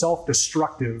nature is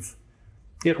self-destructive.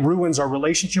 It ruins our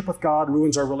relationship with God,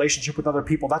 ruins our relationship with other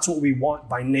people. That's what we want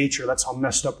by nature. That's how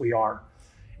messed up we are.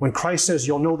 When Christ says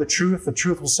you'll know the truth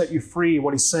will set you free,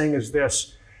 what he's saying is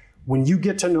this: when you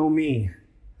get to know me,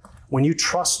 when you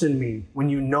trust in me, when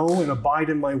you know and abide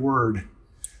in my word,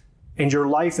 and your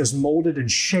life is molded and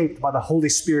shaped by the Holy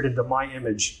Spirit into my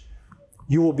image,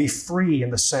 you will be free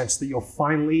in the sense that you'll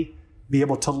finally be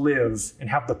able to live and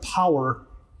have the power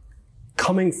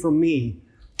coming from me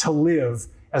to live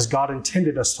as God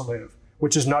intended us to live,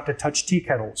 which is not to touch tea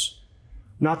kettles,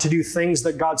 not to do things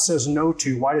that God says no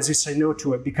to. Why does he say no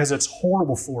to it? Because it's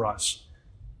horrible for us,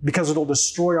 because it'll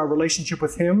destroy our relationship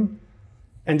with him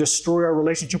and destroy our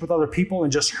relationship with other people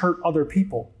and just hurt other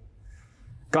people.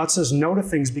 God says no to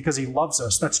things because he loves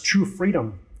us. That's true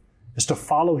freedom, is to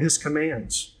follow his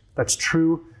commands. That's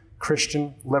true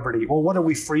Christian liberty. Well, what are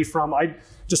we free from?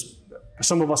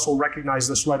 Some of us will recognize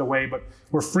this right away, but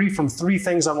we're free from three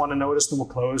things I want to notice, then we'll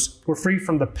close. We're free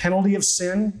from the penalty of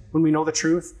sin when we know the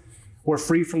truth. We're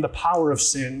free from the power of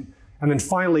sin. And then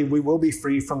finally, we will be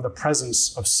free from the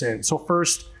presence of sin. So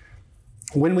first,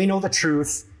 when we know the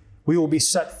truth, we will be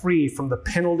set free from the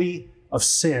penalty of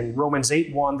sin. Romans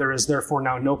 8:1, there is therefore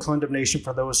now no condemnation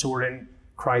for those who are in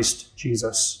Christ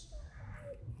Jesus.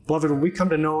 Beloved, when we come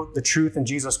to know the truth in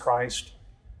Jesus Christ,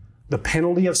 the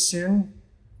penalty of sin,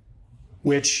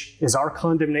 which is our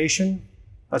condemnation,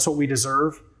 that's what we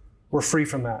deserve, we're free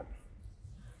from that.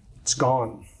 It's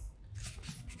gone.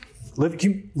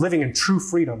 Living in true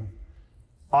freedom,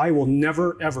 I will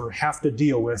never, ever have to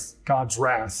deal with God's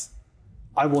wrath.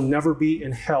 I will never be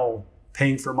in hell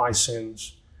paying for my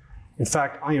sins. In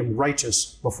fact, I am righteous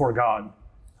before God.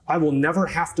 I will never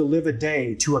have to live a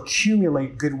day to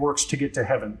accumulate good works to get to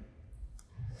heaven.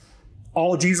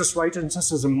 All Jesus'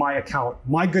 righteousness is in my account.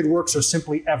 My good works are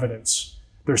simply evidence.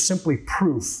 They're simply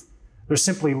proof. They're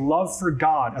simply love for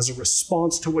God as a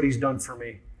response to what he's done for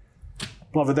me.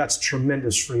 Beloved, that's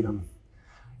tremendous freedom.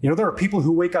 You know, there are people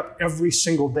who wake up every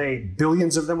single day,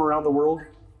 billions of them around the world,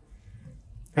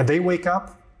 and they wake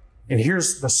up, and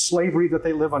here's the slavery that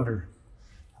they live under.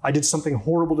 I did something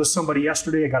horrible to somebody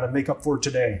yesterday. I got to make up for it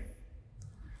today.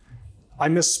 I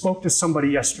misspoke to somebody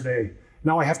yesterday.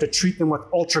 Now I have to treat them with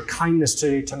ultra kindness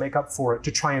today to make up for it,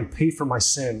 to try and pay for my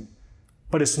sin.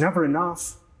 But it's never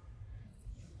enough.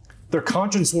 Their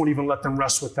conscience won't even let them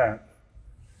rest with that.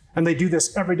 And they do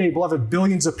this every day. Beloved,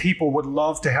 billions of people would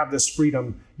love to have this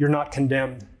freedom. You're not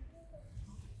condemned.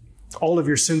 All of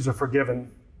your sins are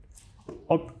forgiven.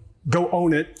 Go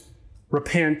own it,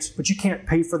 repent, but you can't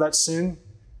pay for that sin.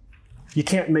 You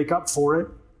can't make up for it,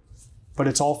 but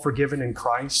it's all forgiven in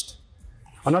Christ.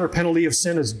 Another penalty of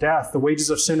sin is death. The wages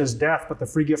of sin is death, but the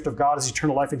free gift of God is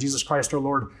eternal life in Jesus Christ our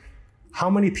Lord. How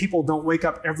many people don't wake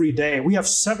up every day? We have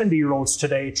 70-year-olds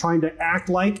today trying to act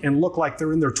like and look like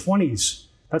they're in their 20s.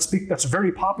 That's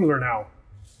very popular now.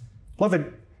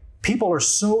 Beloved, people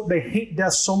they hate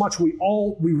death so much, we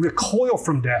recoil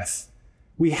from death.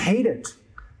 We hate it.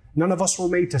 None of us were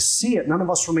made to see it. None of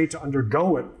us were made to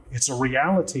undergo it. It's a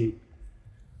reality.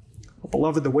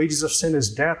 Beloved, the wages of sin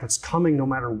is death. It's coming no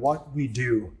matter what we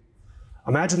do.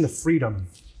 Imagine the freedom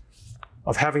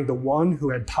of having the one who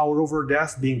had power over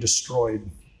death being destroyed.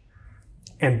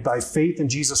 And by faith in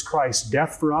Jesus Christ,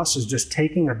 death for us is just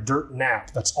taking a dirt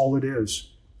nap. That's all it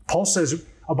is. Paul says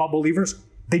about believers,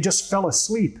 they just fell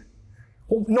asleep.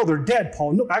 Well, no, they're dead,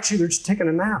 Paul. No, actually, they're just taking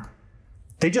a nap.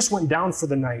 They just went down for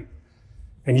the night.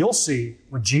 And you'll see,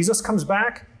 when Jesus comes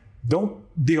back,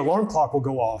 the alarm clock will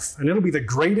go off, and it'll be the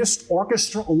greatest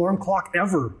orchestra alarm clock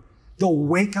ever. They'll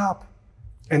wake up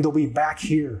and they'll be back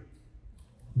here.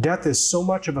 Death is so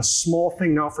much of a small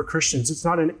thing now for Christians.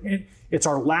 It's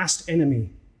our last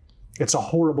enemy. It's a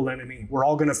horrible enemy. We're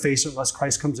all going to face it unless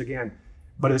Christ comes again.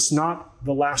 But it's not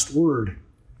the last word,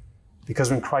 because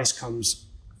when Christ comes,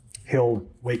 he'll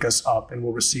wake us up and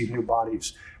we'll receive new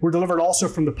bodies. We're delivered also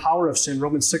from the power of sin.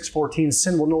 Romans 6:14,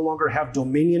 sin will no longer have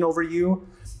dominion over you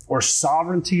or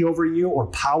sovereignty over you or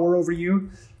power over you,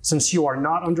 since you are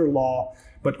not under law,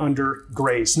 but under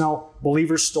grace. Now,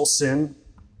 believers still sin.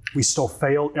 We still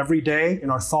fail every day in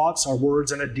our thoughts, our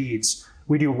words, and our deeds.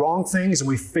 We do wrong things and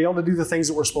we fail to do the things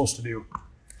that we're supposed to do.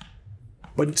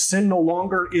 But sin no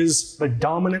longer is the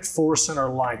dominant force in our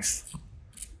life.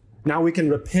 Now we can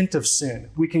repent of sin.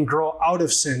 We can grow out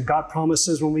of sin. God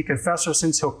promises when we confess our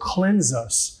sins, he'll cleanse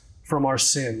us from our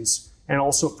sins and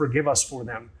also forgive us for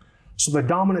them. So the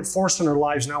dominant force in our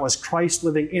lives now is Christ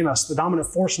living in us. The dominant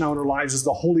force now in our lives is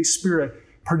the Holy Spirit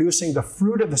producing the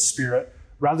fruit of the Spirit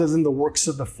rather than the works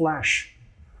of the flesh.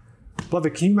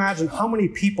 Beloved, can you imagine how many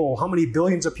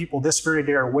billions of people this very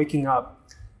day are waking up,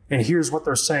 and here's what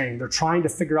they're saying. They're trying to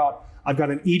figure out, I've got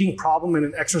an eating problem and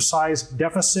an exercise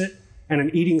deficit and an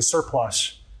eating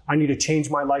surplus. I need to change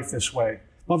my life this way.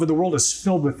 Beloved, the world is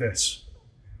filled with this.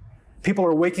 People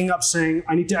are waking up saying,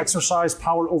 I need to exercise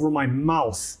power over my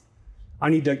mouth. I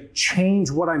need to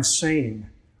change what I'm saying.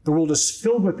 The world is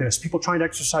filled with this. People trying to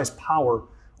exercise power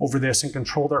over this and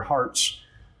control their hearts.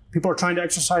 People are trying to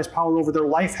exercise power over their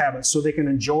life habits so they can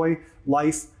enjoy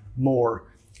life more.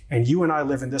 And you and I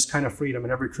live in this kind of freedom,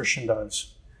 and every Christian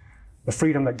does. The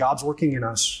freedom that God's working in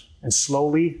us. And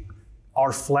slowly,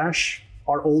 our flesh,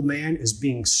 our old man, is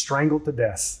being strangled to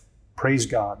death. Praise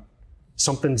God.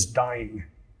 Something's dying.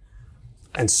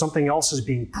 And something else is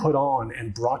being put on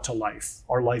and brought to life,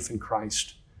 our life in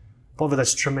Christ. Beloved,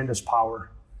 that's tremendous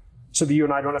power. So that you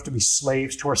and I don't have to be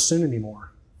slaves to our sin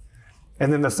anymore.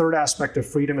 And then the third aspect of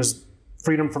freedom is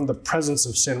freedom from the presence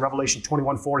of sin. Revelation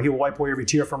 21:4, he will wipe away every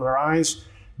tear from their eyes.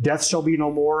 Death shall be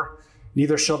no more,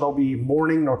 neither shall there be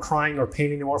mourning, nor crying, nor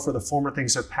pain anymore, for the former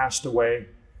things have passed away.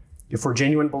 If we're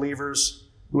genuine believers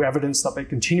who evidence that by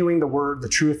continuing the word, the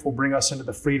truth will bring us into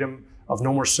the freedom of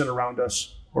no more sin around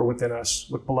us or within us.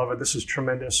 Look, beloved, this is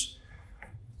tremendous.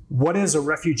 What is a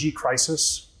refugee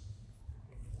crisis?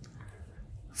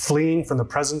 Fleeing from the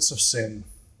presence of sin.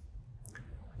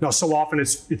 Now, so often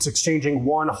it's exchanging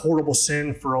one horrible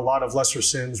sin for a lot of lesser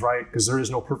sins, right? Because there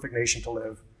is no perfect nation to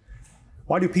live.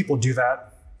 Why do people do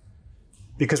that?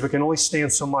 Because we can only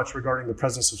stand so much regarding the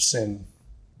presence of sin.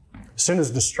 Sin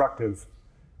is destructive.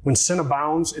 When sin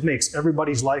abounds, it makes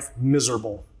everybody's life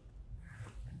miserable.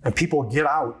 And people get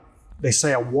out. They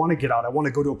say, I want to get out. I want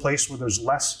to go to a place where there's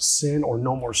less sin or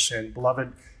no more sin.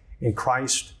 Beloved, in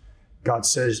Christ, God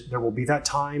says there will be that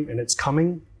time, and it's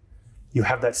coming. You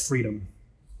have that freedom.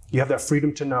 You have that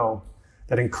freedom to know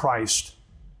that in Christ,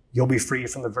 you'll be free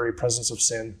from the very presence of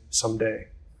sin someday.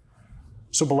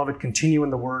 So, beloved, continue in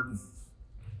the word,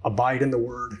 abide in the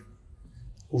word,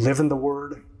 live in the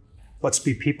word. Let's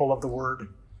be people of the word.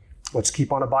 Let's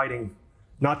keep on abiding.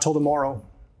 Not till tomorrow,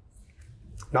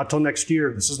 not till next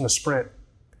year. This isn't a sprint.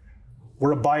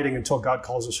 We're abiding until God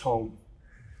calls us home.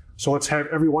 So let's have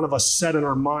every one of us set in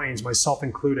our minds, myself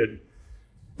included,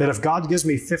 that if God gives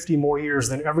me 50 more years,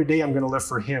 then every day I'm going to live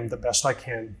for him the best I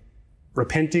can.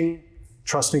 Repenting,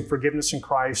 trusting forgiveness in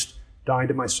Christ, dying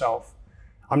to myself.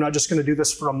 I'm not just going to do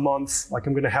this for a month, like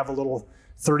I'm going to have a little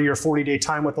 30 or 40 day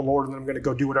time with the Lord, and then I'm going to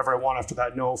go do whatever I want after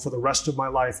that. No, for the rest of my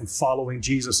life, I'm following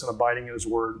Jesus and abiding in his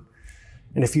word.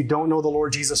 And if you don't know the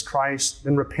Lord Jesus Christ,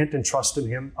 then repent and trust in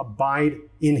him. Abide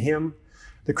in him.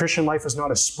 The Christian life is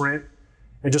not a sprint.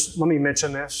 And just let me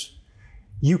mention this.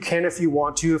 You can, if you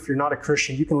want to, if you're not a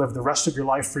Christian, you can live the rest of your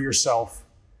life for yourself.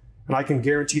 And I can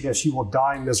guarantee this, you will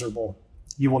die miserable.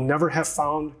 You will never have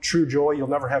found true joy. You'll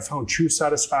never have found true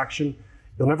satisfaction.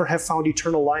 You'll never have found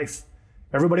eternal life.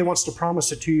 Everybody wants to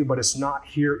promise it to you, but it's not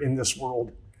here in this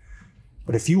world.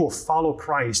 But if you will follow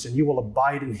Christ and you will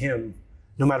abide in him,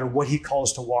 no matter what he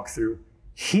calls to walk through,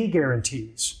 he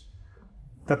guarantees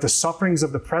that the sufferings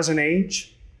of the present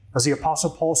age, as the Apostle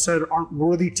Paul said, aren't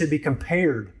worthy to be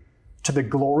compared to the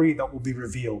glory that will be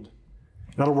revealed.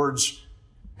 In other words,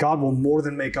 God will more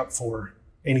than make up for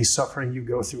any suffering you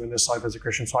go through in this life as a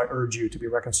Christian. So I urge you to be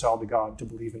reconciled to God, to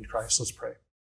believe in Christ. Let's pray.